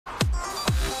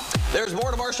There's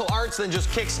more to martial arts than just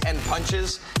kicks and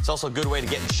punches. It's also a good way to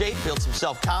get in shape, build some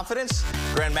self-confidence.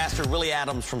 Grandmaster Willie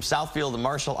Adams from Southfield, the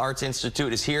Martial Arts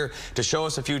Institute, is here to show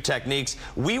us a few techniques.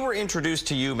 We were introduced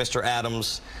to you, Mr.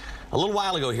 Adams, a little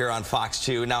while ago here on Fox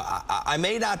 2. Now, I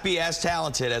may not be as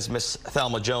talented as Miss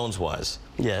Thelma Jones was.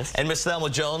 Yes. And Miss Thelma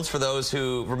Jones, for those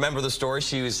who remember the story,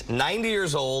 she was 90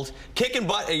 years old, kicking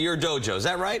butt at your dojo. Is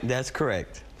that right? That's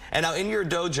correct. And now in your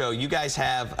dojo, you guys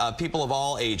have people of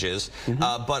all ages,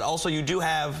 but also you do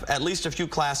have at least a few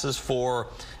classes for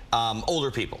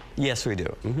older people. Yes, we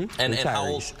do. And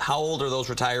how old are those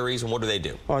retirees, and what do they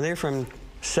do? Oh, they're from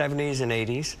 70s and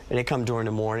 80s, and they come during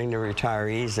the morning, they're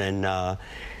retirees, and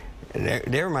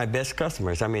they're my best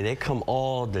customers. I mean, they come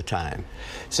all the time.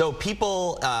 So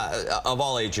people of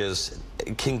all ages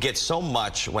can get so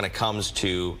much when it comes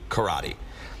to karate.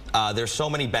 There's so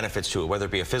many benefits to it, whether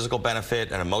it be a physical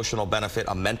benefit, an emotional benefit,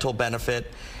 a mental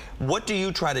benefit. What do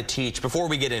you try to teach before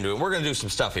we get into it? We're going to do some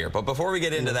stuff here, but before we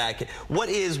get into that, what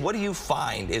do you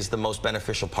find is the most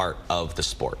beneficial part of the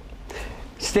sport?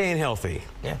 Staying healthy.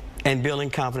 Yeah. And building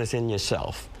confidence in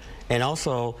yourself. And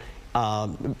also,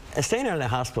 staying out of the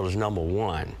hospital is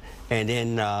 #1. And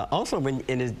then also,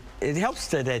 it helps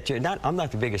that you're not, I'm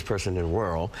not the biggest person in the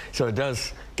world, so it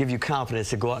does give you confidence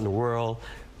to go out in the world,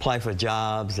 apply for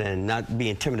jobs, and not be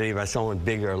intimidated by someone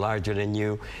bigger or larger than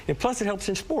you. And plus, it helps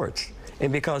in sports.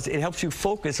 And because it helps you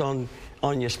focus on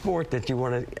your sport that you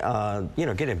want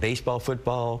to, get in baseball,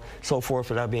 football, so forth,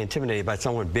 without being intimidated by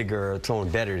someone bigger or someone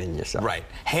better than yourself. Right.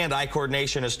 Hand-eye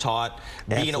coordination is taught.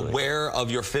 Absolutely. Being aware of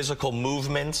your physical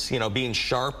movements, being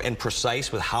sharp and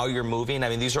precise with how you're moving. I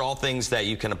mean, these are all things that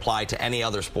you can apply to any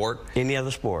other sport. Any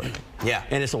other sport. Yeah.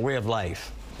 And it's a way of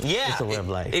life. Yeah. It's a way of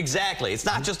life. Exactly. It's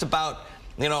not just about,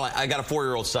 I got a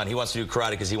 4-year-old son. He wants to do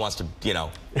karate because he wants to,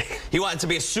 he wants to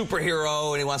be a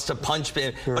superhero and he wants to punch.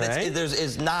 But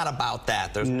it's not about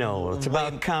that. No, it's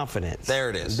about confidence. There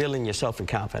it is. Building yourself in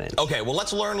confidence. Okay, well,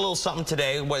 let's learn a little something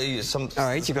today. All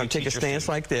right, you're going to take a stance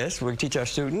like this. We're going to teach our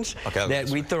students that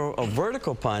we throw a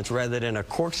vertical punch rather than a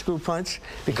corkscrew punch,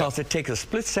 because it takes a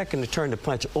split second to turn the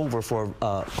punch over for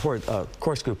a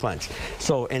corkscrew punch.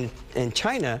 So in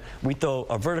China, we throw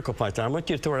a vertical punch. And I want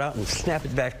you to throw it out and snap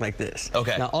it back like this.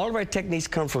 Okay. Now, all of our techniques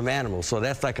come from animals, so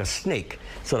that's like a snake.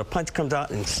 So the punch comes out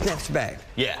and snaps back.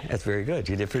 Yeah. That's very good.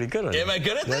 You did pretty good on it. Am I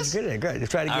good at this? That's good. Great.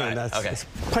 Let's try it again. Right. Okay.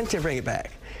 Punch and bring it back.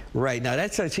 Right. Now,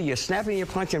 that's so you're snapping your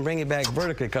punch and bring it back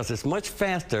vertically, because it's much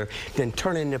faster than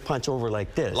turning the punch over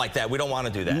like this. Like that. We don't want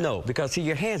to do that. No, because, see,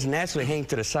 your hands naturally hang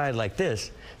to the side like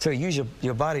this. So you use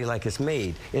your body like it's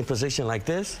made. In position like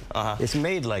this, it's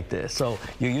made like this. So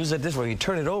you use it this way. You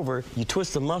turn it over, you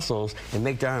twist the muscles, and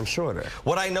make the arm shorter.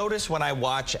 What I notice when I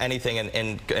watch anything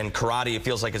in karate, it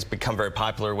feels like it's become very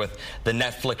popular with the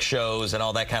Netflix shows and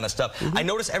all that kind of stuff. I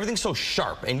notice everything's so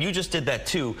sharp, and you just did that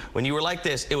too. When you were like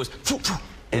this, it was...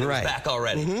 And it was back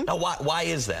already. Now, why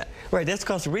is that? Right, that's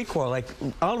because the recoil, like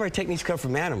all of our techniques come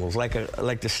from animals, like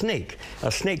the snake.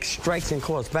 A snake strikes and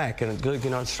coils back, and you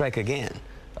cannot strike again.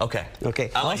 Okay. Okay.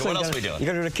 What else are we doing?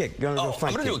 You're going to do a kick. You're going to do a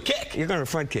front I'm going to do a kick. You're going to do a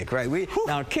front kick, right?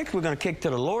 Now, a kick, we're going to kick to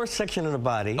the lower section of the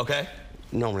body. Okay.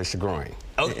 Normally, it's the groin.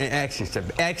 Okay. Actually,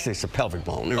 it's the pelvic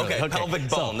bone. Okay, pelvic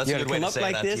bone. That's a good way to say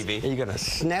it on TV. And you're going to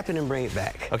snap it and bring it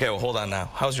back. Okay, well, hold on now.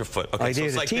 How's your foot? Okay, so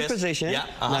it's like this. T position. Yeah.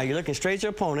 Now, you're looking straight at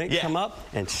your opponent. Come up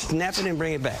and snap it and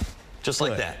bring it back. Just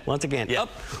like that. Once again, up,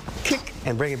 kick,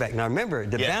 and bring it back. Now, remember,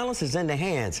 the balance is in the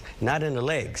hands, not in the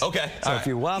legs. Okay. So if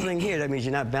you're wobbling here, that means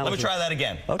you're not balancing. Let me try that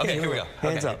again. Okay, here we go.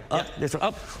 Hands up. Up. This one,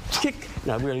 up, kick.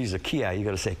 Now, we're going to use a ki. You're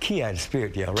going to say ki to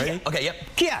spirit yell. Ready? Okay, yep.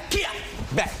 Ki.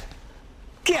 Back.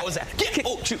 Kia. What was that? Kia.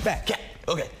 Oh, shoot. Back. Kia.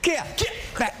 Okay. Kia.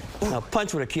 Back. Now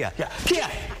punch with a kia. Kia.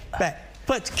 Back.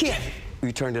 Punch. Kia.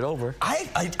 You turned it over. I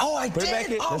did. Put it back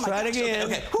in. Let's try it again.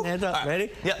 Okay. Hands up. Ready?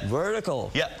 Yep.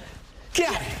 Vertical. Yep.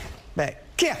 Kia. Back.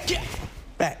 Kia.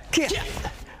 Back. Kia.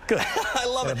 Good. I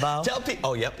love it. Tell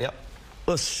people. Oh, yep.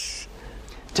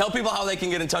 Tell people how they can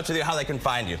get in touch with you, how they can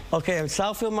find you. Okay, I'm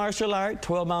Southfield Martial Art,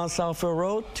 12 miles Southfield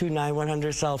Road,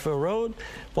 29100 Southfield Road.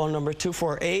 Phone number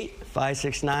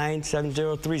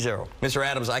 248-569-7030. Mr.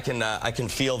 Adams, I can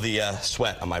feel the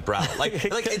sweat on my brow. Like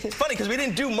it's funny because we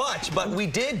didn't do much, but we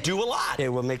did do a lot. It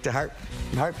will make the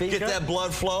heartbeat. Get that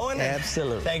blood flowing.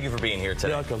 Absolutely. Thank you for being here today.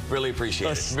 You're welcome. Really appreciate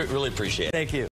it. Really appreciate it. Thank you.